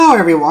Hello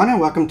everyone and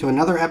welcome to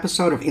another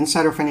episode of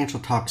Insider Financial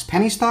Talks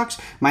Penny Stocks.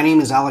 My name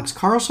is Alex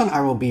Carlson.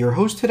 I will be your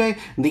host today.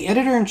 I'm the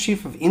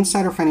editor-in-chief of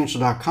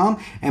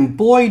InsiderFinancial.com, and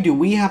boy do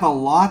we have a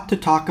lot to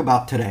talk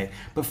about today.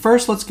 But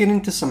first, let's get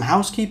into some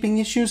housekeeping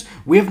issues.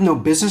 We have no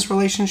business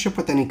relationship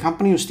with any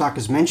company whose stock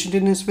is mentioned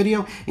in this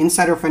video.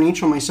 Insider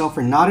Financial and myself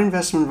are not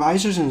investment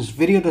advisors, and this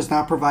video does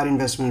not provide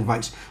investment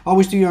advice.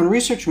 Always do your own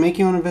research, make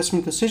your own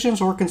investment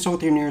decisions, or consult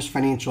with your nearest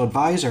financial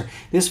advisor.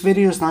 This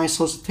video is not a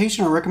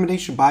solicitation or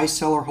recommendation to buy,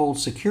 sell, or hold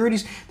securities.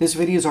 This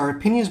video is our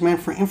opinions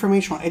meant for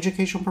informational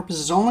educational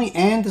purposes only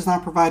and does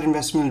not provide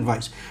investment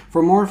advice.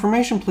 For more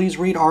information, please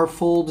read our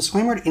full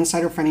disclaimer at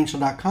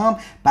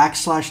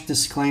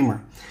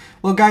insiderfinancial.com/disclaimer.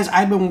 Well, guys,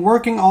 I've been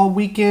working all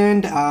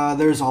weekend.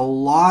 There's a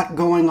lot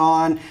going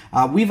on.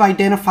 We've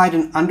identified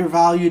an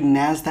undervalued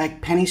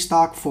NASDAQ penny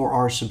stock for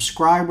our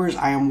subscribers.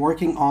 I am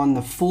working on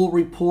the full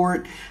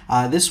report.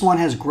 This one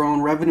has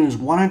grown revenues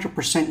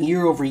 100%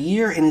 year over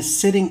year and is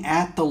sitting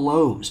at the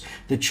lows.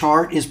 The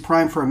chart is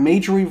primed for a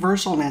major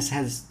reversal and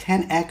has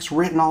 10x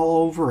written all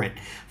over it.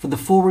 For the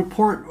full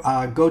report,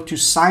 go to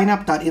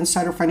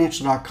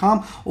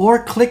signup.insiderfinancial.com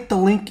or click the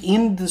link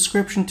in the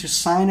description to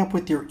sign up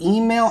with your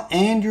email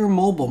and your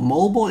mobile.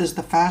 Mobile is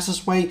the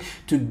fastest way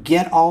to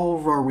get all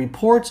of our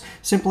reports.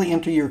 Simply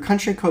enter your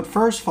country code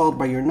first, followed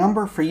by your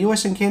number. For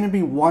US and Canada,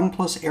 be 1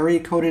 plus area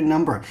coded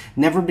number.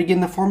 Never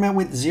begin the format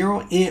with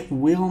 0. It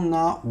will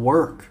not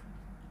work.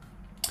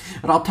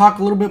 But I'll talk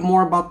a little bit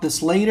more about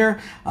this later.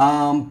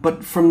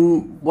 But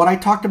from what I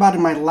talked about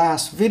in my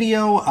last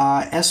video,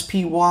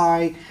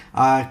 SPY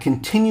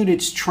continued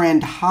its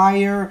trend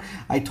higher.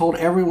 I told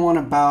everyone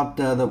about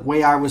the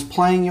way I was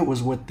playing it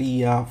was with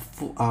the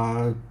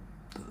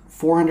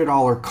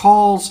 $400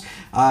 calls.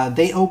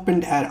 They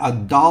opened at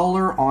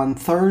 $1 on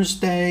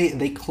Thursday.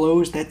 They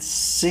closed at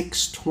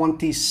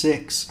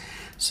 $6.26.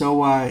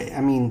 So, I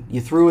mean, you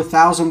threw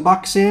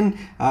 $1,000 in,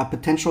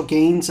 potential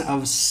gains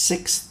of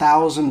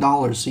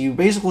 $6,000. So you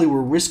basically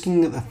were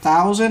risking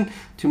 $1,000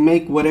 to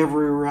make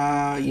whatever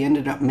you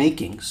ended up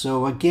making.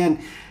 So again,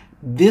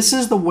 this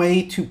is the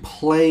way to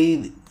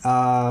play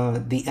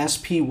the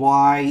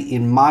SPY,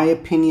 in my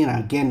opinion.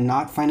 Again,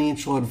 not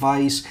financial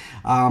advice.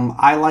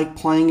 I like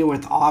playing it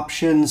with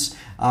options.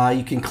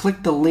 You can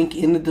click the link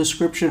in the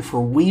description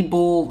for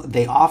Webull.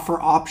 They offer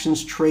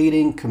options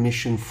trading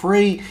commission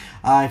free.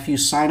 If you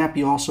sign up,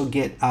 you also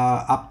get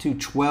up to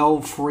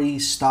 12 free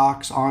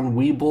stocks on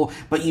Webull,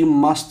 but you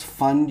must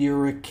fund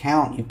your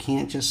account. You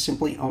can't just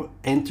simply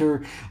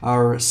enter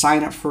or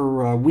sign up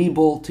for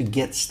Webull to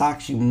get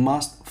stocks. You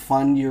must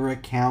fund your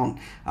account,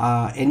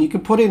 and you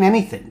can put in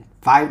anything,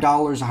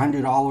 $5,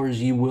 $100.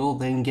 You will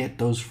then get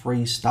those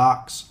free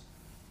stocks.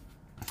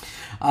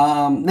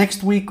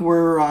 Next week,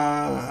 we're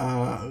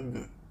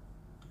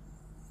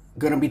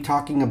going to be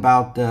talking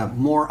about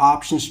more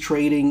options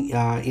trading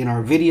in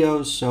our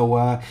videos.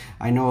 So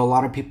I know a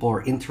lot of people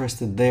are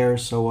interested there.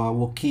 So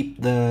we'll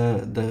keep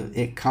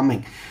it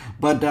coming.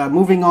 But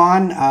moving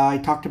on, I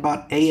talked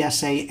about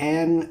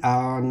ASAN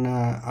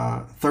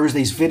on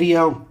Thursday's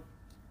video.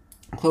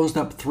 Closed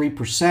up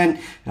 3%,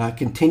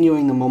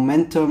 continuing the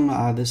momentum.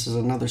 This is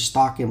another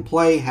stock in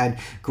play. Had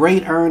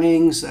great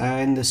earnings,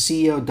 and the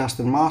CEO,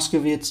 Dustin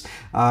Moskovitz,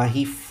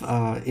 he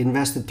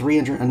invested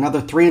another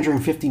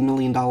 $350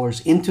 million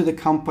into the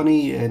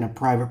company in a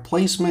private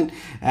placement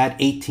at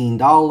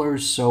 $18.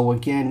 So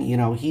again, you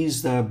know,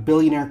 he's the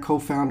billionaire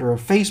co-founder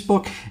of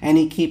Facebook, and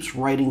he keeps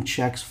writing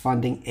checks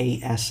funding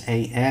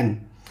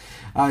ASAN.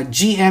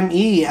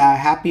 GME,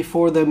 happy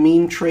for the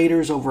meme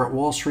traders over at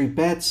Wall Street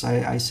Bets.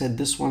 I said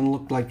this one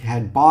looked like it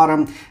had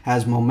bottom,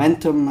 has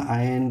momentum,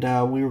 and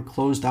we were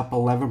closed up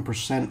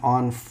 11%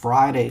 on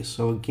Friday.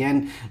 So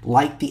again,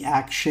 like the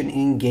action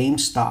in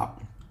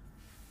GameStop.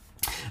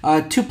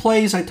 Two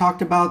plays I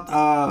talked about,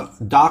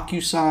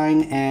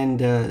 DocuSign and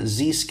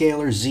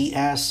Zscaler,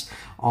 ZS.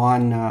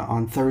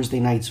 On Thursday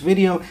night's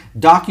video.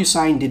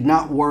 DocuSign did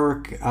not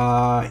work.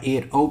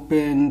 It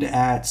opened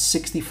at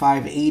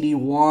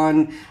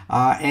 65.81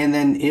 and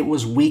then it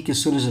was weak as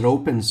soon as it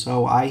opened.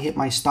 So I hit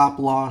my stop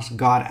loss,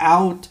 got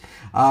out,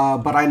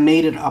 but I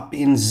made it up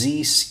in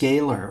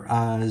Zscaler.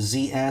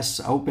 ZS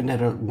opened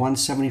at a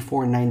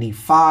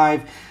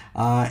 174.95.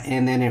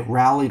 And then it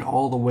rallied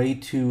all the way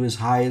to as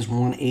high as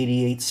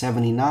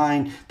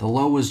 188.79. The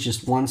low was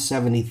just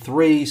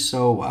 173.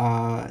 So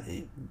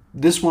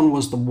this one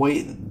was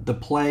the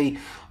play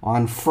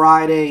on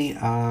Friday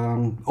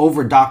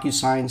over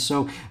DocuSign.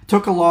 So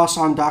took a loss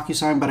on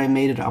DocuSign, but I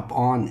made it up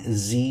on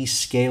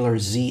Zscaler,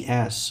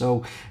 ZS.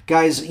 So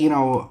guys, you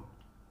know,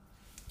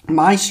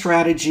 my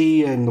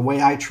strategy and the way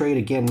I trade,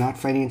 again, not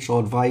financial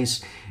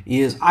advice,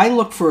 is I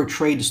look for a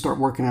trade to start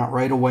working out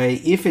right away.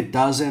 If it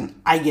doesn't,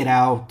 I get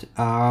out.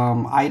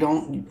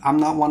 I'm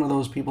not one of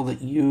those people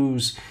that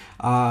use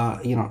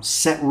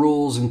set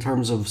rules in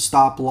terms of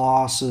stop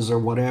losses or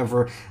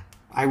whatever.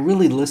 I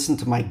really listen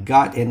to my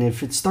gut, and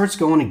if it starts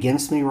going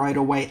against me right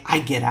away, I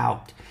get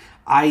out.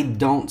 I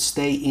don't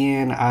stay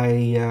in.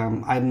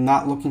 I'm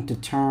not looking to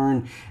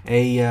turn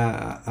a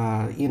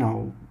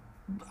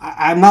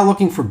I'm not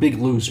looking for big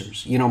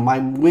losers. You know, my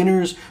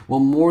winners will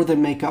more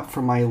than make up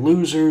for my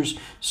losers.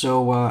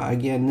 So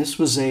again, this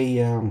was a,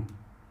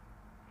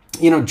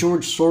 you know,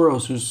 George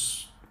Soros, who's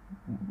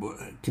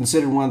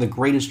considered one of the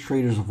greatest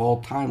traders of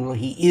all time. Well,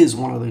 he is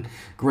one of the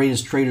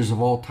greatest traders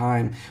of all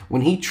time.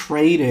 When he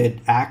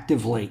traded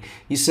actively,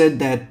 he said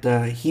that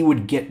he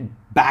would get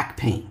back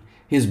pain.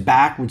 His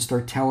back would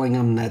start telling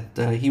him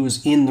that he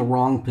was in the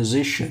wrong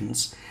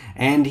positions,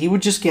 and he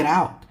would just get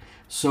out.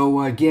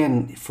 So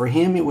again, for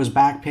him, it was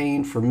back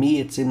pain. For me,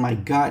 it's in my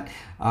gut.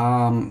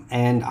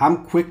 And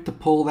I'm quick to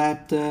pull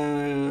that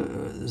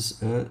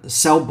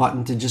sell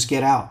button to just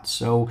get out.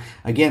 So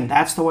again,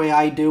 that's the way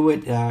I do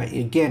it.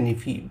 Again,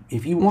 if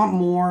you want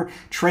more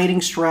trading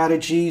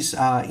strategies,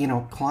 you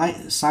know,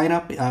 sign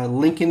up,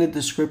 link in the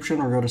description,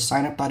 or go to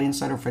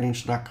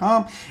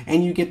signup.insiderfinancial.com,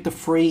 and you get the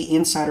free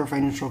Insider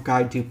Financial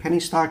Guide to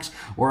Penny Stocks,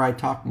 where I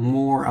talk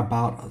more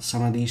about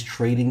some of these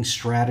trading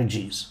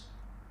strategies.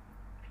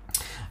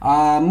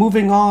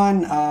 Moving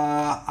on,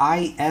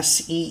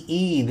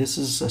 ISEE. This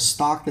is a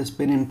stock that's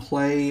been in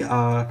play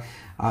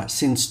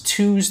since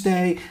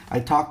Tuesday. I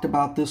talked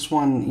about this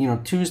one, you know,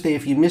 Tuesday.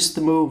 If you missed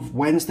the move,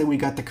 Wednesday we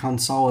got the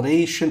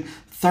consolidation.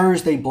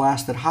 Thursday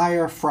blasted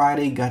higher.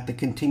 Friday got the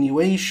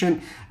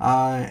continuation,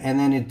 and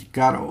then it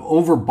got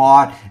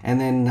overbought, and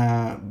then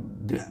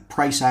the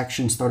price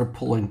action started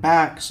pulling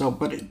back. So,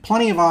 but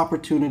plenty of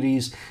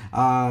opportunities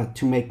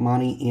to make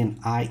money in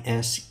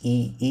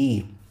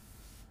ISEE.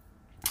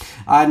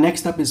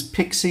 Next up is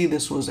Pixie.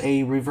 This was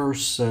a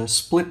reverse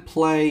split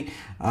play.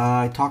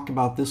 I talked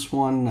about this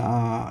one,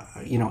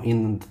 you know,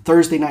 in the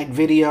Thursday night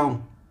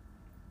video.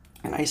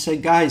 And I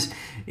said, guys,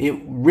 it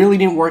really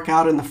didn't work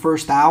out in the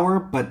first hour,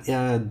 but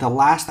the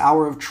last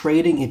hour of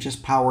trading, it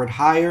just powered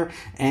higher.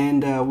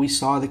 And we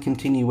saw the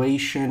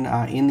continuation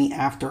in the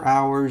after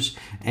hours.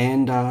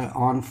 And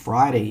on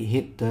Friday,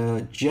 hit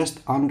just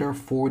under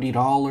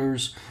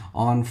 $40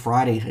 on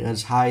Friday,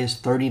 as high as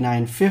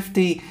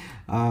 $39.50.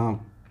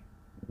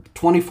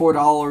 $24,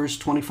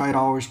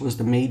 $25 was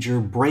the major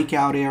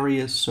breakout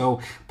areas. So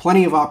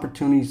plenty of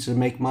opportunities to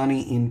make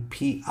money in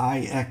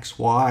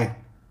PIXY.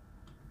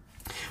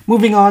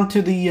 Moving on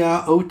to the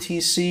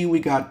OTC,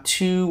 we got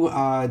two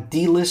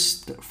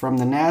D-list from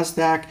the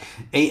NASDAQ,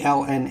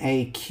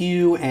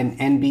 ALNAQ and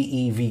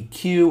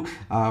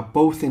NBEVQ,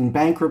 both in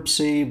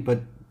bankruptcy,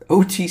 but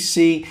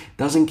OTC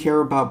doesn't care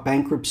about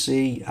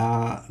bankruptcy.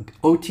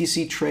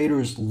 OTC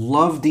traders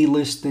love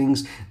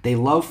delistings. They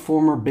love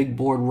former big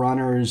board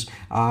runners,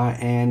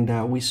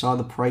 and we saw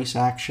the price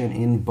action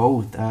in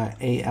both.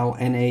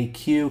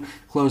 ALNAQ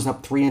closed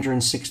up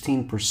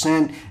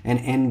 316%, and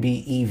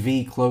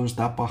NBEV closed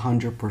up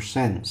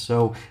 100%.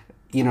 So,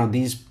 you know,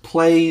 these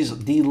plays,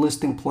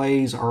 delisting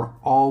plays, are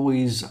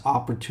always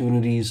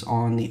opportunities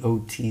on the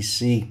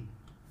OTC.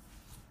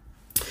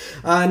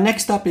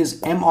 Next up is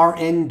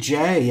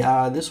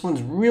MRNJ. This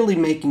one's really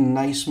making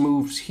nice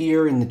moves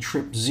here in the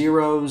trip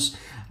zeros.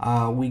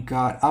 We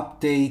got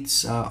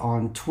updates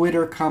on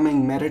Twitter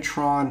coming,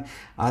 Metatron.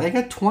 They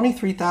got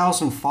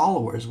 23,000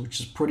 followers,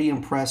 which is pretty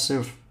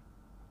impressive.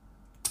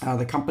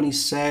 The company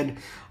said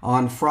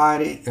on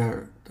Friday,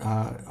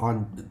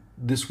 on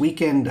this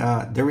weekend,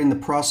 they're in the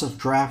process of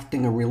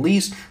drafting a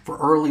release for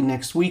early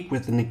next week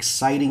with an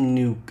exciting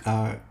new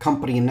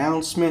company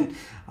announcement.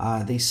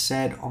 They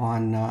said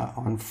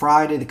on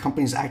Friday the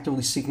company is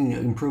actively seeking to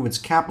improve its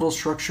capital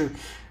structure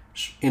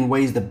in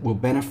ways that will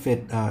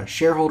benefit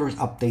shareholders.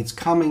 Updates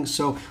coming.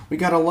 So we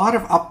got a lot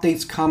of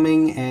updates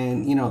coming,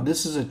 and you know,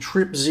 this is a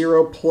trip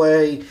zero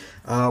play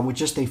with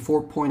just a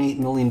 $4.8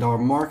 million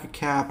market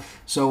cap.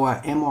 So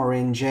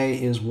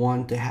MRNJ is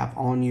one to have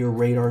on your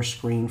radar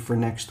screen for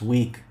next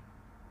week.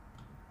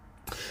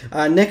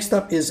 Next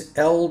up is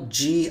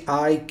LGIQ.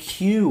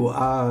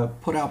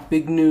 Put out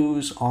big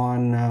news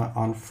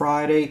on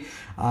Friday.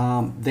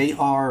 They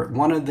are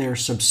one of their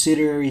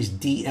subsidiaries,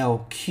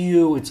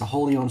 DLQ. It's a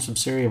wholly owned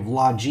subsidiary of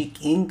Logic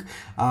Inc.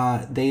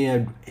 They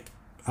had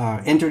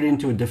entered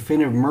into a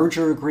definitive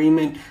merger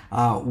agreement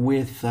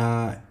with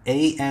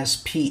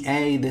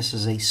ASPA. This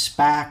is a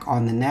SPAC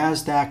on the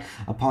NASDAQ.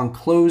 Upon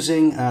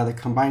closing, the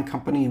combined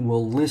company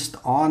will list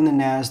on the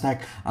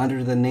NASDAQ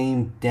under the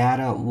name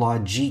Data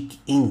Logic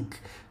Inc.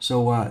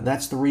 So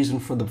that's the reason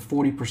for the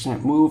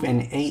 40% move,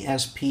 and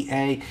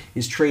ASPA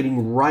is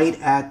trading right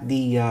at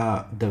the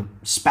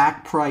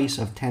SPAC price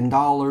of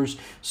 $10.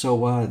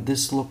 So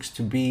this looks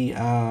to be,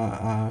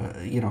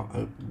 you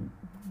know,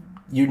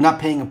 you're not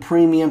paying a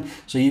premium,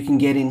 so you can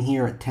get in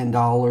here at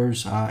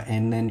 $10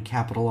 and then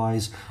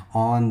capitalize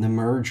on the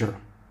merger.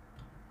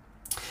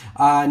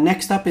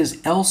 Next up is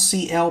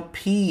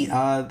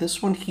LCLP.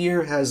 This one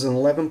here has an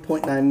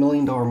 $11.9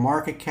 million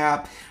market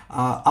cap.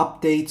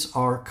 Updates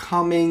are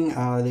coming.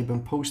 They've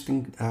been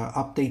posting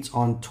updates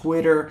on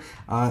Twitter.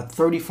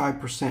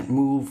 35%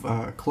 move,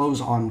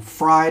 close on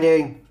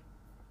Friday.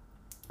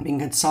 been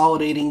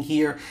consolidating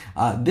here.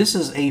 This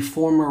is a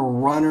former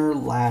runner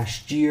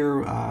last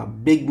year.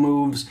 Big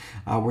moves.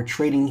 We're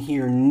trading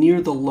here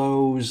near the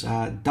lows,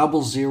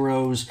 double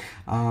zeros.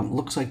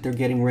 Looks like they're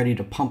getting ready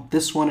to pump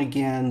this one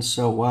again.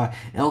 So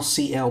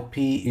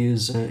LCLP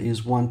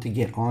is one to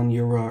get on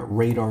your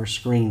radar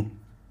screen.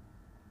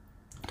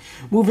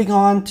 Moving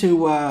on to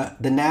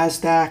the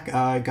NASDAQ,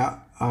 I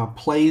got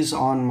plays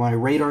on my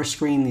radar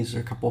screen. These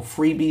are a couple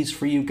freebies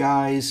for you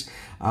guys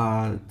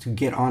to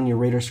get on your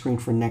radar screen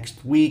for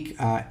next week.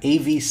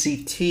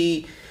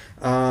 AVCT,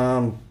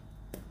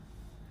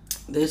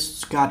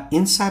 this got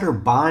insider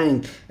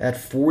buying at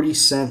 40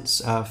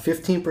 cents.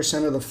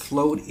 15% of the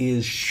float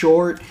is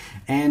short,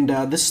 and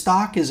this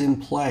stock is in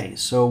play.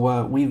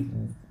 So we've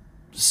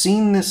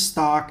seen this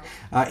stock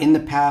in the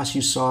past.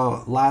 You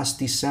saw last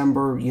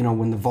December,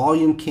 when the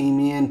volume came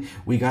in,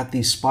 we got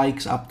these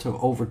spikes up to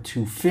over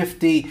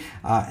 250,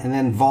 and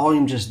then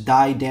volume just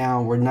died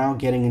down. We're now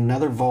getting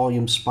another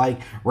volume spike,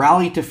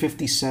 rallied to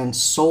 50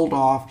 cents, sold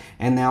off,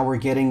 and now we're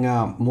getting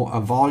a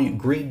volume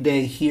greed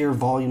day here,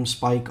 volume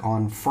spike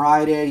on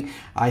Friday.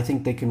 I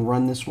think they can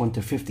run this one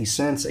to 50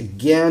 cents.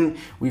 Again,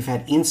 we've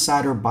had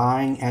insider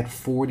buying at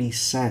 40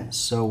 cents,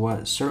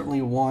 so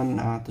certainly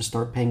one to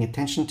start paying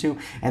attention to.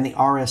 And the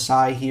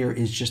RSI here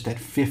is just at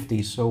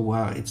 50, so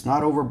it's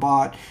not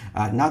overbought,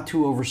 not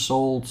too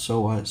oversold,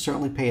 so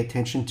certainly pay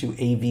attention to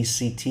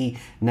AVCT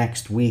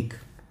next week.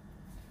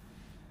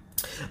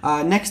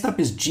 Next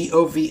up is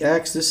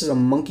GOVX. This is a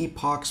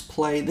monkeypox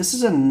play. This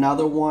is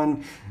another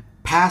one.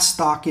 Past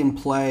stock in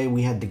play.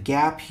 We had the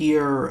gap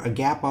here, a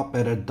gap up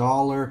at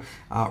 $1,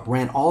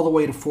 ran all the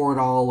way to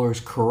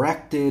 $4,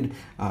 corrected,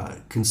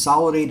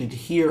 consolidated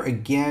here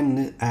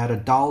again at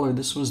 $1.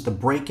 This was the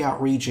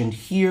breakout region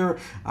here.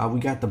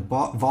 We got the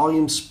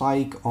volume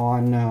spike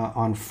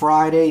on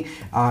Friday,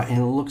 and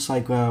it looks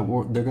like they're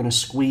going to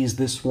squeeze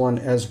this one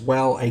as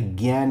well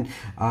again.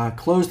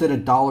 Closed at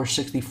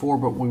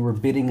 $1.64, but we were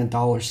bidding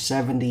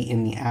 $1.70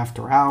 in the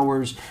after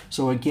hours.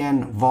 So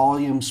again,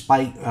 volume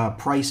spike,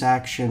 price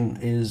action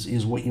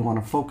is what you want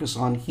to focus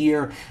on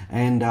here,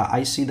 and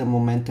I see the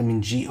momentum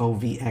in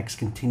GOVX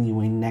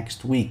continuing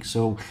next week,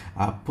 so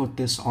put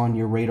this on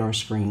your radar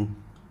screen.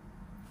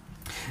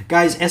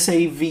 Guys,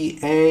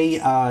 SAVA,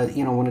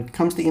 when it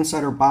comes to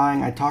insider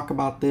buying, I talk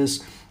about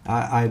this.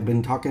 I've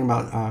been talking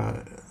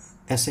about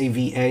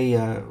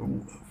SAVA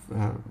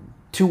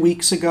 2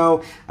 weeks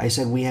ago. I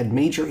said we had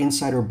major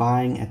insider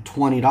buying at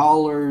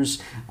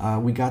 $20.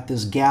 We got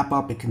this gap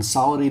up. It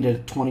consolidated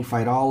at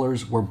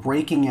 $25. We're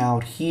breaking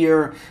out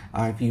here.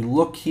 If you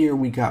look here,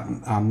 we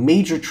got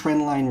major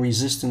trend line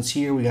resistance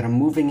here. We got a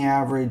moving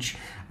average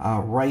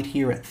right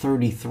here at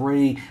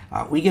 33.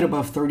 We get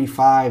above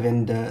 35,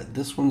 and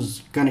this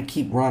one's going to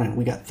keep running.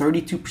 We got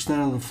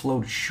 32% of the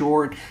float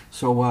short,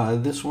 so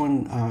this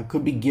one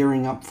could be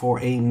gearing up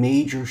for a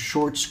major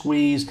short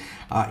squeeze.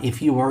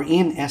 If you are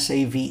in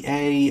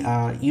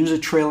SAVA, use a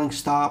trailing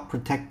stop,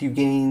 protect your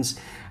gains.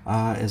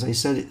 As I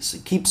said,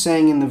 keep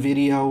saying in the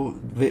video,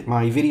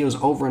 my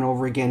videos over and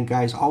over again,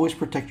 guys, always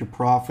protect your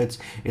profits.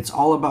 It's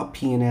all about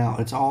P&L.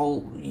 It's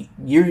all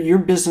your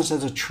business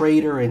as a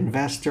trader,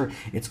 investor.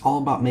 It's all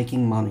about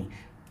making money.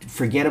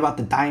 Forget about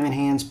the diamond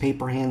hands,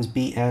 paper hands,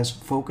 BS.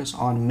 Focus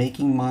on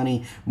making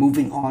money,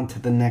 moving on to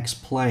the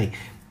next play.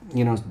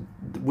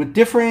 What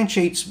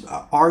differentiates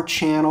our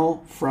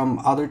channel from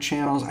other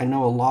channels, I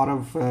know a lot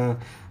of,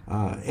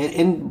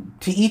 and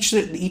to each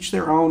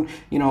their own,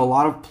 a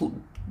lot of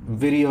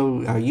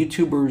video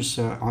YouTubers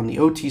on the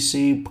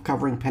OTC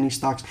covering penny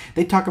stocks,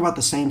 they talk about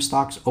the same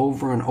stocks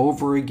over and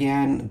over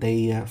again.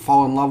 They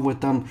fall in love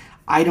with them.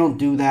 I don't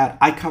do that.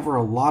 I cover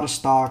a lot of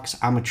stocks.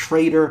 I'm a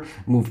trader,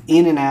 move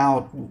in and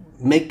out,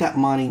 make that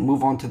money,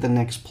 move on to the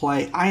next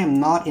play. I am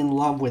not in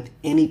love with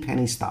any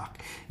penny stock.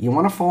 You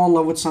want to fall in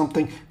love with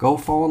something, go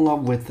fall in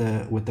love with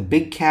the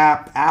big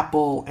cap,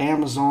 Apple,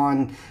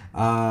 Amazon,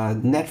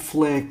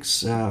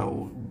 Netflix,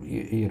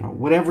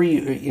 whatever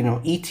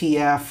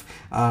ETF,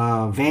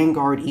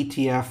 Vanguard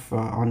ETF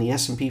on the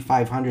S&P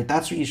 500.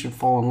 That's what you should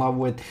fall in love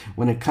with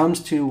when it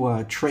comes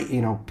to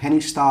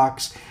penny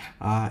stocks.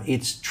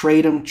 It's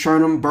trade them,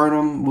 churn them, burn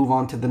them, move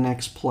on to the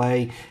next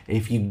play.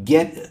 If you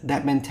get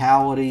that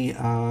mentality,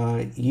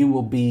 you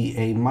will be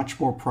a much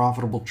more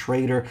profitable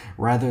trader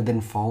rather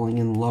than falling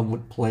in love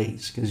with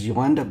plays, because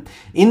you'll end up,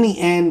 in the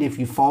end, if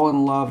you fall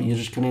in love, you're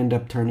just going to end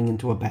up turning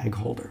into a bag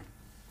holder.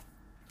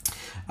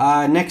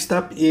 Next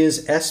up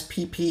is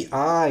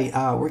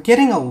SPPI. We're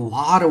getting a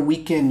lot of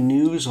weekend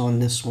news on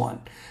this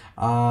one.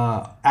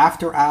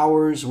 After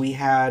hours, we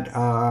had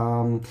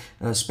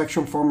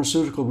Spectrum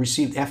Pharmaceutical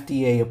received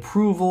FDA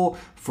approval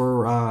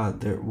for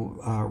the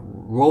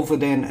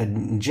Rolvedon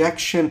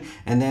injection,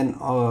 and then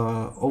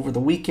over the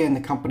weekend,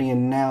 the company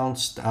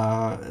announced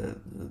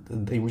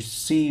they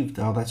received,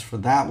 that's for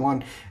that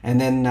one, and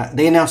then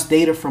they announced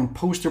data from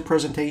poster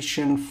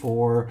presentation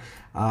for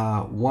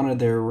one of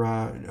their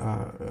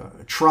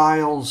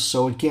trials.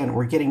 So again,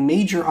 we're getting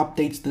major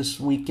updates this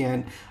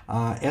weekend.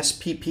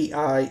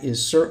 SPPI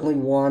is certainly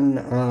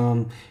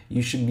one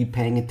you should be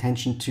paying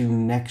attention to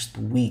next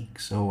week.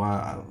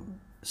 So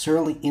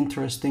certainly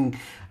interesting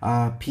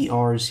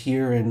PRs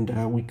here,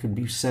 and we could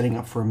be setting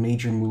up for a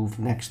major move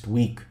next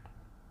week.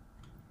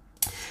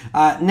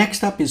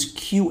 Next up is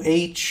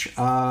QH.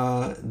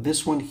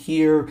 This one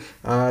here,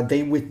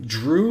 they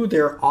withdrew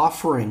their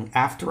offering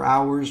after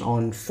hours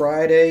on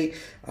Friday.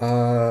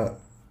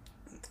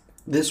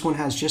 This one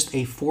has just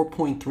a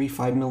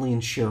 4.35 million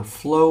share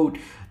float.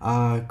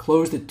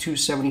 Closed at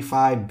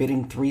 275,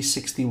 bidding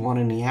 361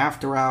 in the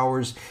after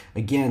hours.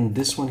 Again,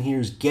 this one here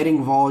is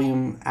getting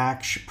volume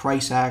action,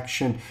 price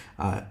action,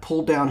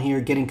 pull down here,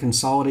 getting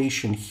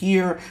consolidation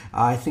here.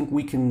 I think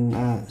we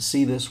can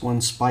see this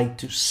one spike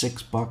to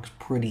 $6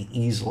 pretty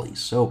easily.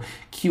 So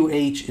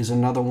QH is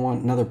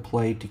another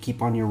play to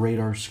keep on your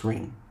radar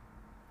screen.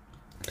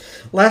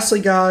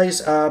 Lastly,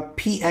 guys,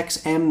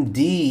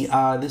 PXMD.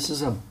 This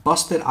is a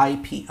busted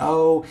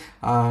IPO.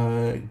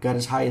 Got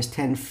as high as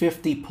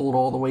 $10.50, pulled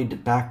all the way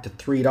back to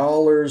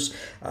 $3.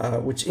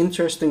 What's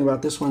interesting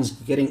about this one's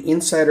getting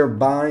insider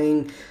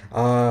buying.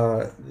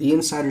 The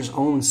insiders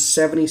own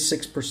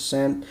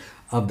 76%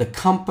 of the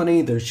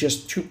company. There's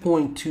just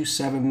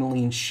 2.27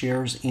 million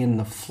shares in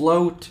the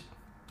float.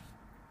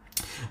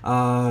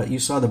 You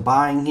saw the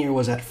buying here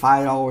was at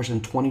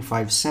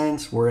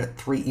 $5.25. We're at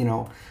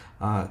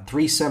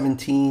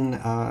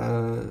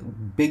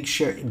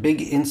 317,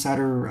 big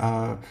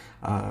insider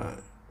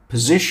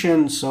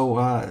position.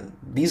 So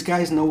these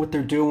guys know what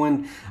they're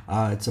doing.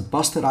 It's a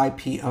busted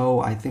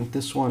IPO. I think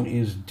this one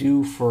is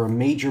due for a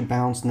major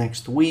bounce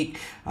next week.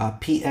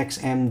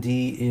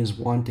 PXMD is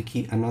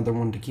another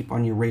one to keep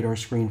on your radar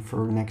screen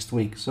for next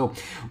week. So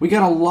we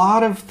got a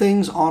lot of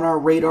things on our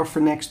radar for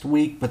next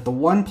week, but the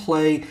one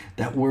play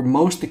that we're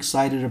most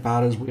excited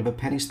about is we have a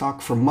penny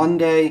stock for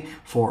Monday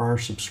for our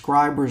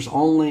subscribers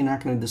only.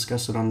 Not going to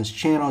discuss it on this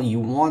channel. You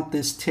want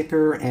this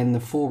ticker and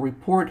the full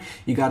report,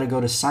 you got to go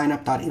to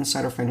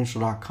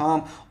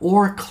signup.insiderfinancial.com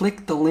or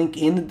click the link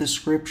in the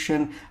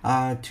description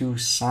to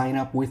sign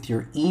up with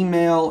your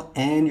email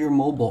and your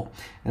mobile.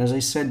 And as I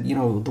said,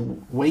 the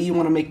way you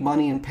want to make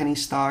money in penny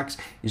stocks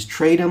is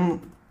trade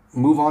them,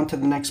 move on to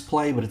the next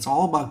play, but it's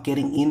all about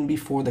getting in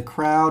before the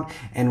crowd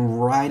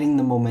and riding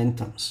the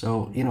momentum.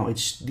 So,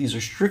 these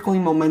are strictly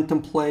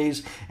momentum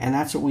plays, and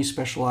that's what we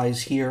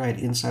specialize here at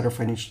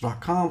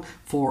insiderfinancial.com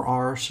for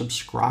our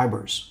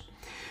subscribers.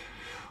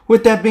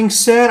 With that being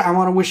said, I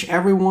want to wish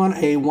everyone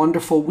a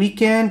wonderful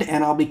weekend,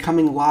 and I'll be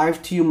coming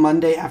live to you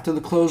Monday after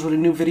the close with a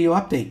new video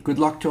update. Good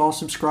luck to all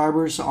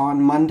subscribers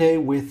on Monday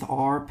with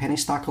our Penny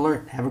Stock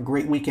Alert. Have a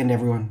great weekend,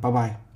 everyone. Bye-bye.